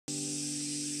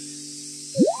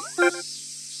Let's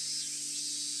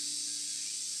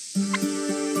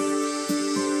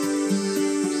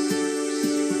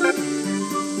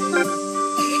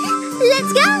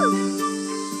go!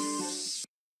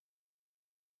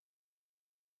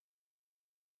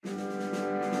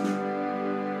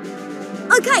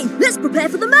 Okay, let's prepare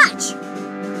for the match!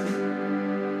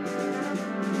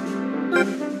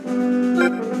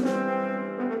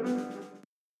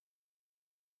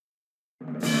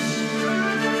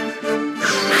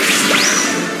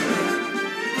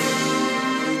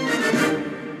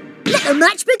 Let the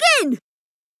match begin!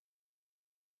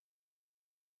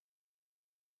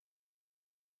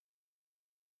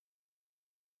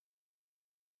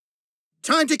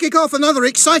 Time to kick off another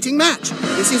exciting match.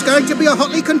 This is going to be a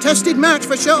hotly contested match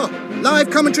for sure. Live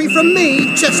commentary from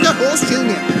me, Chester Horse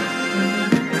Jr.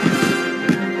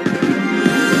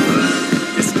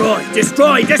 Destroy!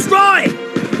 Destroy! Destroy!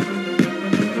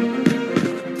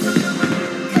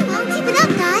 Come on, keep it up,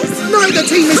 guys! Neither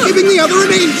team is giving the other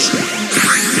an inch.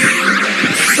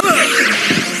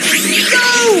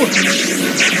 Go!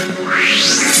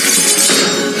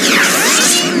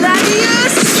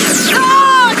 Gladius!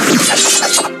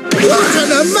 What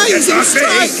an amazing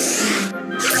strike!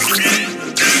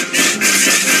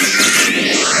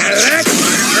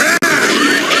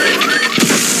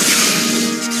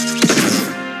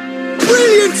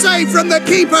 Brilliant save from the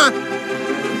keeper!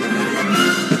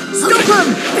 Stop him!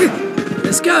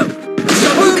 Let's go!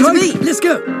 Stop him! Okay. Me. Let's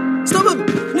go! Stop him!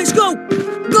 Let's go!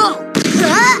 Go!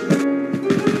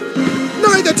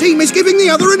 Neither team is giving the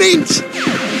other an inch.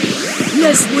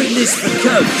 Let's win this for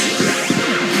coach!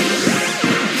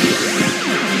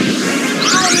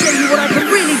 I'll show you what I can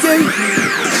really do!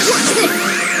 Watch this!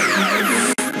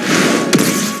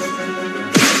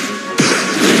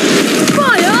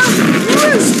 Fire!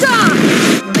 Rooster!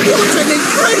 What an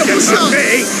incredible shot!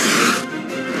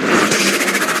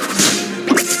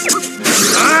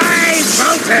 High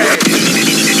voltage!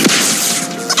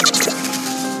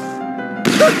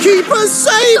 The keeper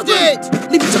saved it!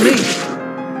 Leave it to me!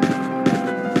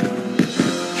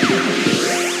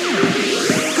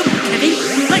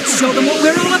 Let's show them what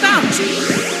we're all about!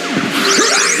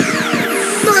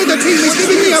 Neither team is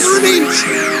giving the other an inch!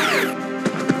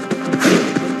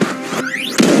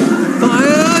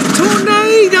 Fire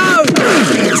tornado!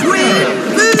 Twin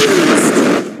boost!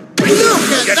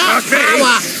 Look at that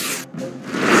power!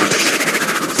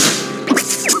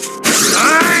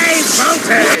 High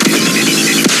voltage!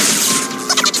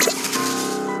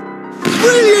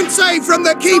 Brilliant save from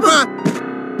the keeper!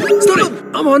 Stop it!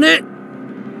 I'm on it!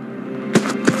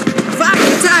 Back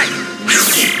attack!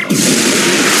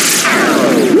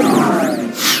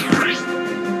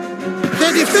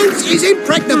 Their defense is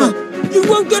impregnable! You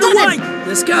won't get away!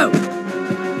 Let's go!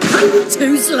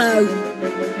 Too slow!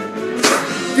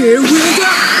 Here we go!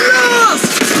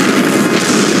 Blast!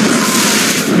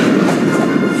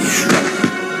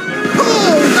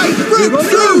 Oh, they broke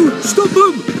through! Stop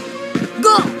him!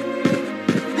 Go!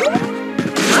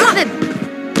 Stop him!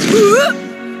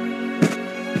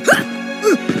 Stop him!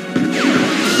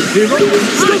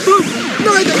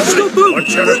 Neither Stop him!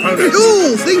 Watch your opponent!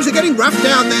 Oh, things are getting rough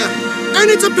down there. And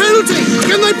it's a penalty!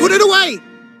 Can they put it away?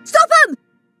 Stop him!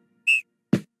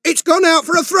 It's gone out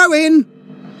for a throw-in.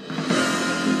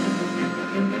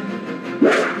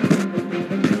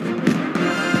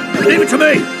 Leave it to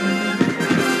me!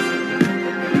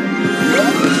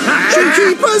 The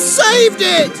keeper saved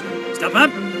it! Stop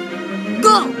him!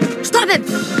 Go! Stop him!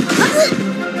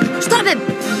 Stop him!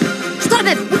 Stop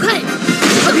him! Okay!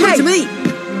 Leave it to me!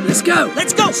 Let's go!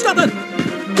 Let's go! Stop him!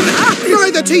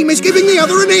 Neither team is giving the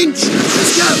other an inch.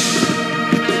 Let's go!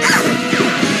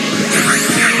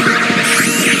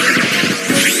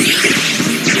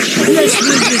 Let's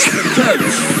win this for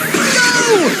coach!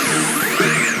 Go!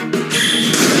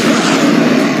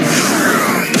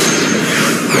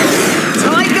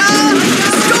 Tiger!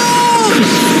 Storm!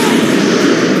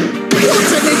 What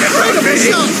an incredible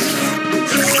shot!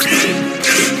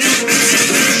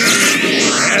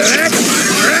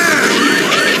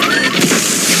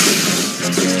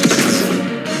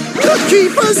 The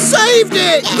keeper saved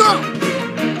it! Go!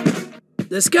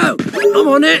 Let's go! I'm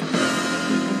on it!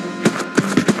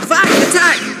 Back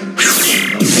attack!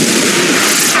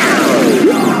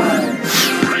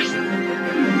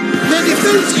 Their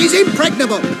defense is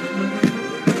impregnable.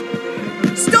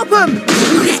 Stop him!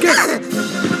 Let's go.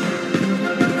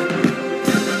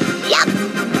 Yep!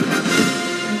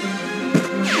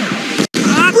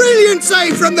 Brilliant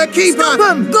save from the keeper. Stop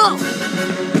him! Go!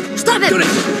 Stop him! Got it!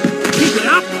 Keep it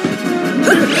up!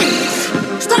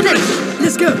 Stop him!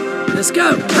 Let's go! Let's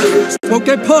go! Won't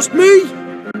get past me!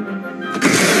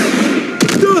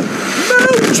 The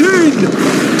mountain!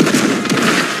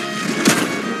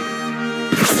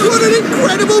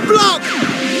 incredible block!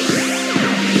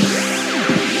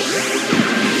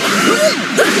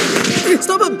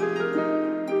 Stop him!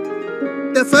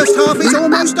 The first half is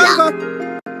almost over.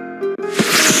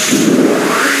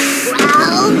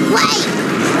 Well, wait!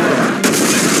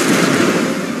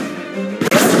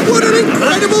 What an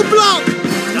incredible block!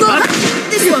 Look,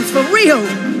 this one's for real!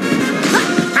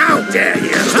 How dare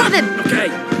you! Stop him! Okay.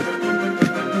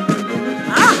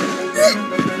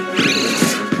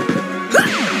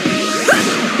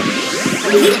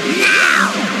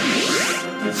 Now!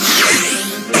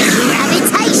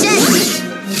 Gravitation!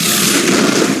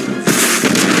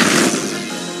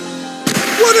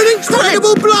 What an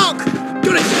incredible block!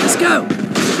 Got it! Let's go!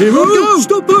 Here I go!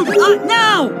 Stop him!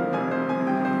 Now!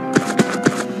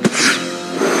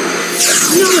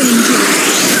 No one injured.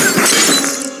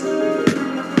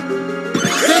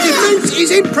 Their defense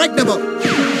is impregnable.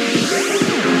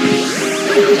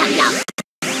 Yum, yum.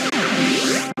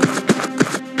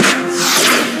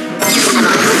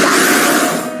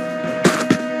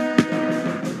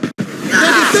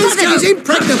 Their defense is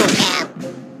impregnable.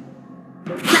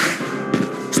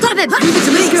 Stop him! Leave it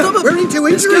to me! Stop him! We're into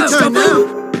Let's injury go, time stop now. him.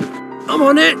 I'm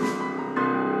on it!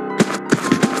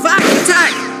 Back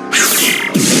attack!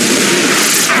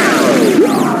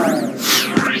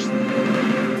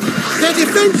 Their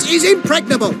defense is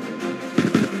impregnable.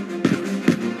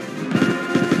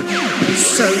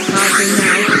 So powerful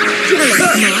now. Jealous,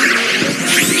 Mark.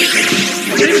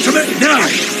 Give it to me now!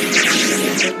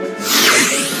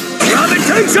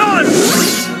 Gravitation!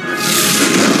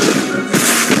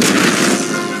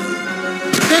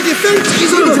 Their defense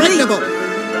is impregnable.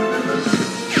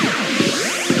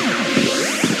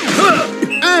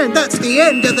 And that's the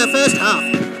end of the first half.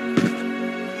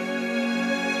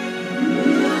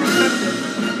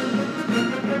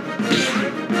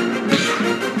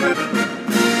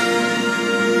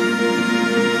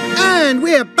 And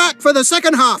we're back for the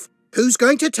second half. Who's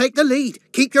going to take the lead?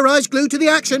 Keep your eyes glued to the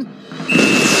action.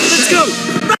 Let's go!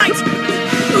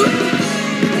 Right!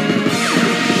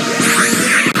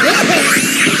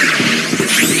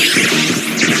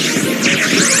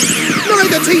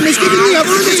 Neither team is giving the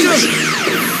other an inch.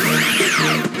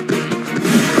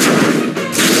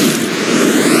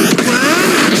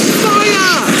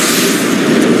 Fire!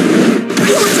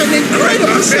 What an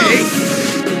incredible shot!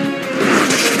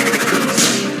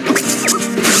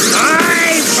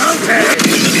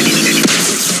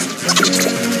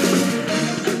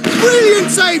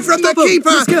 Brilliant save from the keeper!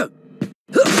 Let's go!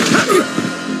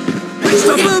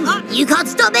 Stop him! You can't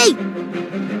stop me!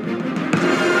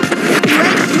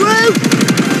 Breakthrough!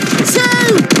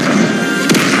 Two!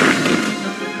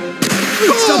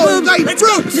 Oh, they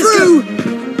broke through!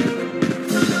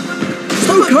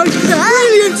 Okay!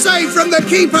 Brilliant save from the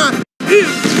keeper!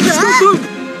 Stop him!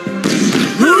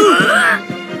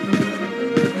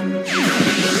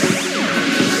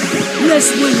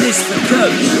 Let's win this for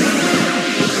coach!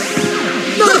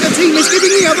 Neither team is giving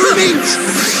the other an inch!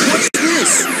 What's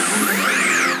this?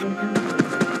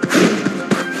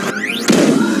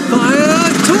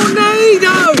 Fire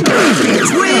tornado!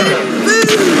 Twin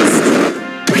boost!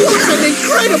 What an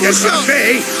incredible shot!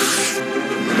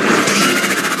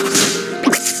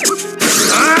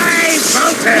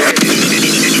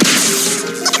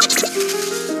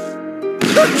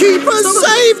 The keeper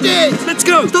saved it! Let's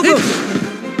go! Stop him! Go!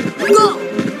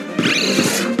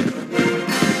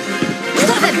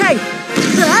 Stop it! Okay!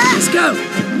 Let's go!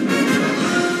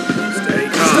 Stay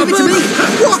Stop calm. it to me!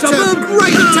 What Stop a him!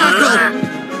 great tackle!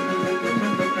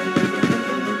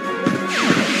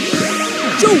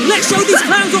 Joel, let's show these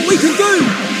clowns what we can do!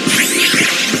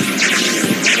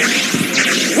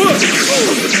 Holding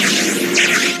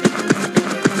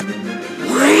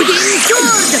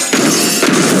good!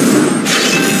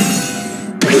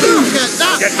 Look at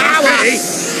that Get power! happy.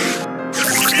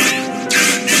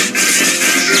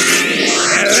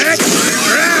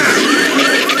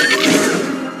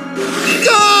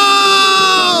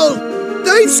 Goal!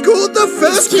 They've scored the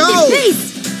first Keep goal! it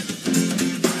peace!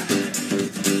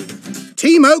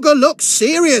 Team Ogre looks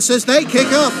serious as they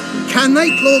kick off. Can they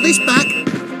claw this back?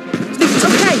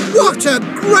 Okay! What a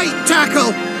great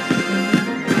tackle!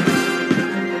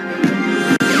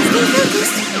 Stay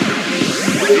focused!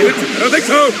 Give it to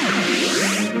Tobitaka.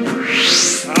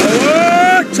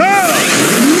 Power charge!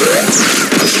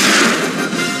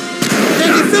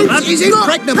 Their defense is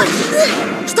impregnable.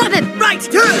 Stop him! Right!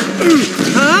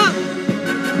 Huh?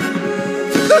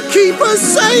 The keeper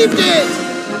saved it!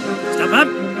 Stop him!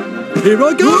 Here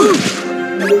I go!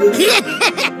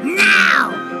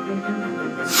 Now!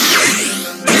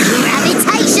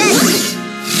 Gravitation!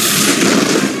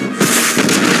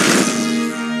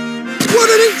 What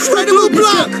an incredible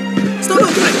block!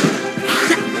 Stop it!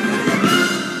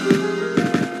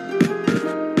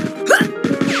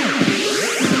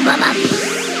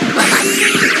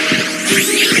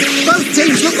 Both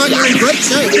teams look like they're in great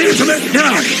shape. Intimate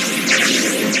now!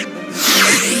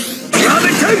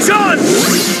 Gravitation!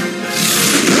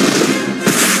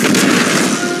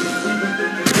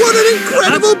 What an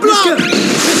incredible block!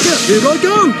 Here I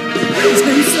go!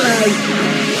 Too slow.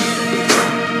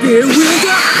 Here we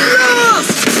go! Last!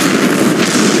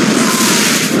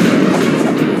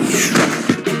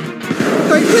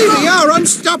 They really are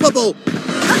unstoppable!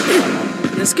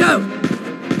 Let's go!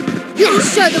 You'll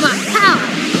show them our power.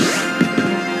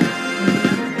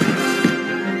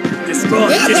 Destroy!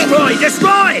 Destroy!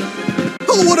 Destroy!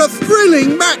 Oh, what a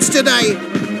thrilling match today!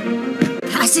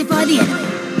 Pacify the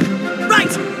enemy.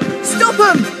 Right! Stop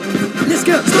him! Let's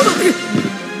go! Stop him!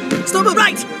 Stop him!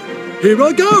 Right! Here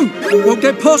I go! Won't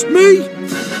get past me!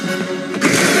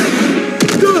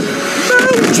 The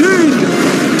mountain!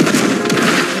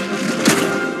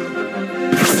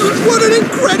 What an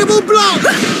incredible block!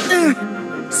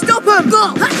 Stop him!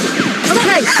 Go!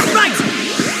 Okay! Right!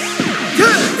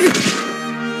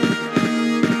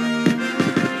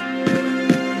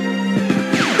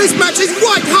 This match is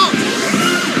white hot!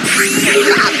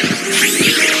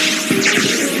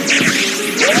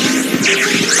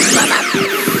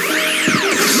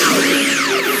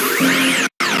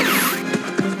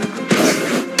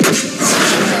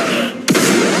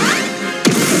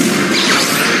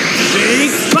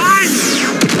 Big fun!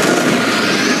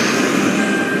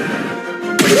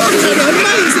 What an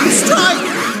amazing strike!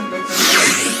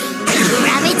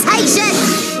 Gravitation.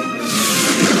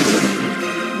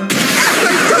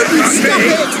 They couldn't stop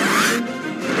it!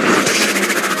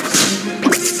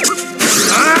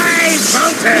 High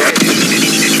voltage!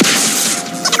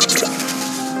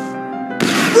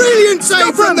 Brilliant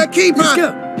save from the keeper! Let's go!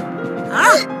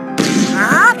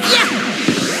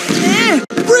 Yeah.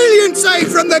 Brilliant save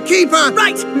from the keeper!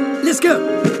 Right! Let's go!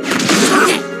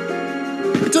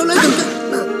 Don't let them...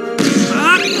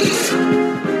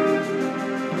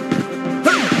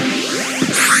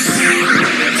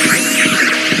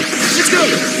 Let's go!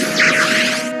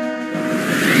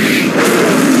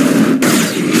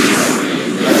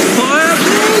 Fire!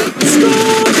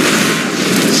 Stop!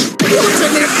 What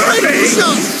an incredible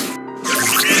shot!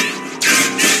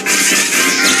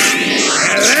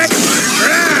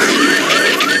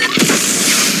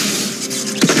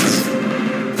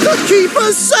 The keeper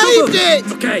saved it!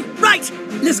 Okay, right!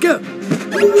 Let's go!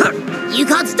 You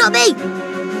can't stop me.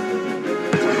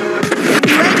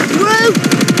 Breakthrough.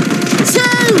 2.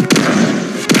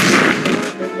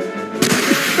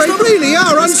 They really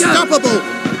are Let's go. unstoppable!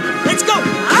 Let's go!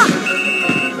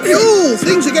 Oh,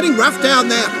 things are getting rough down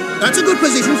there. That's a good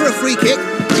position for a free kick.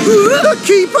 The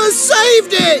keeper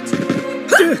saved it!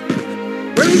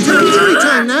 We're into injury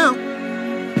time now.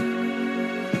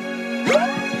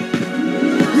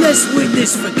 Let's win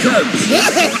this for coach!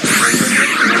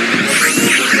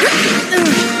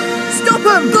 Stop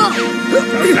him!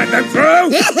 Don't let them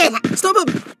through! Stop him!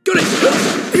 Got it!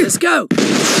 Let's go!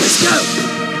 Let's go!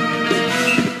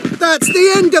 That's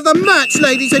the end of the match,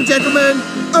 ladies and gentlemen.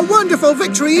 A wonderful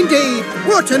victory indeed.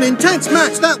 What an intense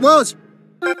match that was.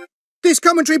 This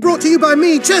commentary brought to you by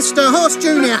me, Chester Horse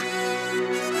Jr.